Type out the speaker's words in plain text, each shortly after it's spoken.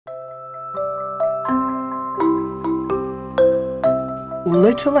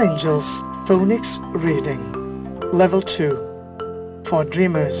Little Angels Phonics Reading Level 2 for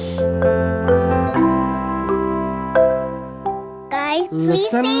Dreamers. Guys, please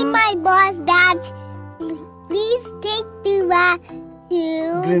say my boss that please take Tuba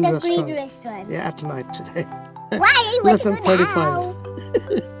to Green the restaurant. Green Restaurant. Yeah, at night today. Why? Lesson 35.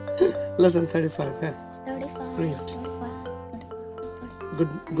 Lesson 35, yeah. 35. Read.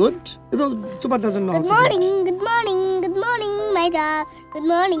 Good? You know, Tuba doesn't know Good how to read. morning, good morning, good morning, my dog. Good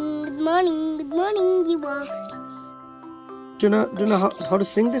morning, good morning, good morning, you all. Do you know how to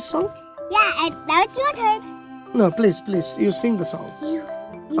sing this song? Yeah, and now it's your turn. No, please, you sing the song. You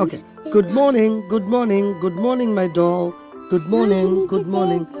Okay. say Good that. morning, my doll. Good morning, need to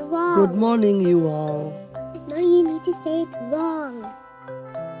say it wrong. good morning, you all. No, you need to say it wrong.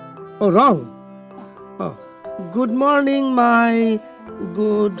 Oh, wrong. Oh, good morning, my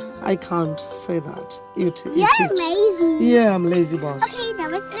good. I can't say that. You You're teach. lazy. Yeah, I'm lazy, boss. Okay, now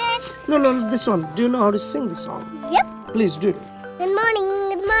what's next? No, this one. Do you know how to sing the song? Yep. Please do. Good morning,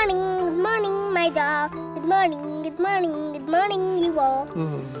 good morning, good morning, my dog. Good morning, good morning, good morning, you all.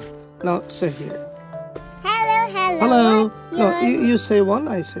 Now say here. Hello, hello. Hello. What's No, your... you say one.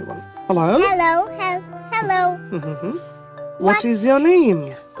 I say one. Hello. Hello, hello. What is your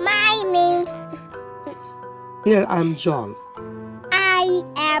name? My name's... Here, I'm John. I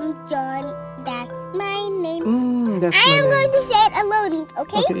am John. That's my name. That's my I'm name. going to say it alone,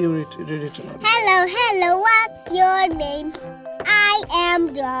 okay? Okay, you read it aloud. Hello, what's your name? I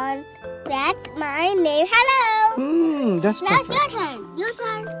am John. That's my name. Hello. That's Now it's perfect. your turn. Your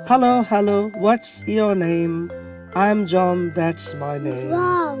turn. Hello. What's your name? I'm John. That's my name.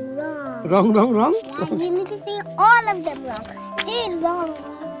 Wrong. Wrong? Yeah, you need to say all of them wrong. Say it wrong.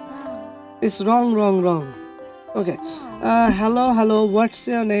 It's wrong. Okay. Hello. What's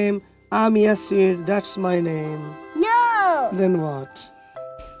your name? I'm Yeasir. That's my name. No. Then what?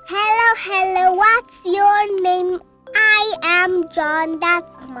 Hello, what's your name? I am John.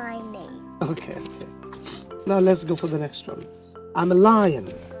 That's my name. Okay. Now let's go for the next one. I'm a lion.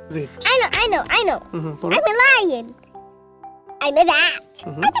 Read. I know. What? I'm a lion. I'm a rat.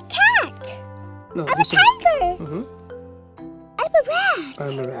 I'm a cat. No, I'm a this one. tiger. I'm a rat.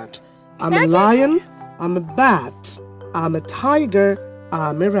 I'm a rat. I'm Now a it's lion. I'm a bat. I'm a tiger.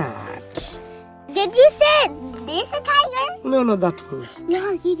 I'm a rat. Did you say this a tiger? No, that one.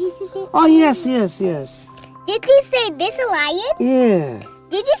 No, you need to say... Oh, yes. Did you say this a lion? Yeah.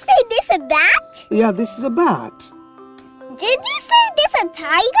 Did you say this a bat? Yeah, this is a bat. Did you say this a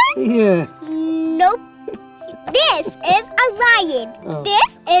tiger? Yeah. Nope. This is a lion. Oh.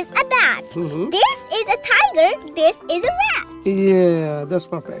 This is a bat. This is a tiger. This is a rat. Yeah, that's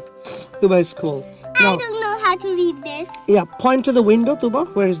perfect. Tuba is cool. I Now, don't know how to read this. yeah, point to the window, Tuba.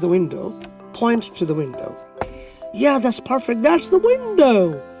 Where is the window? Point to the window. Yeah, that's perfect. That's the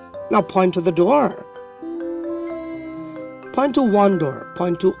window. Now point to the door. Point to one door.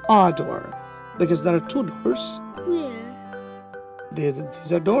 Point to a door. Because there are two doors. Where?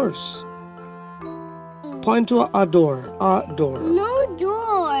 These are doors. Point to a door. A door. No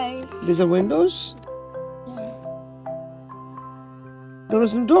doors. These are windows. There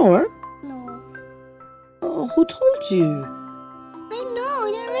is no door. No. Oh, who told you? I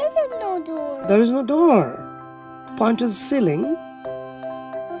know, there isn't no door. There is no door. Point to the ceiling. Okay,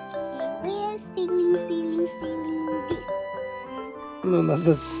 where ceiling, this. No, not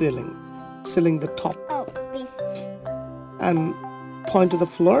the ceiling. Ceiling the top. Oh, this. And point to the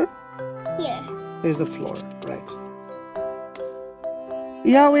floor. Here. There's the floor, right.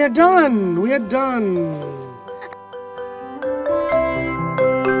 Yeah, we are done.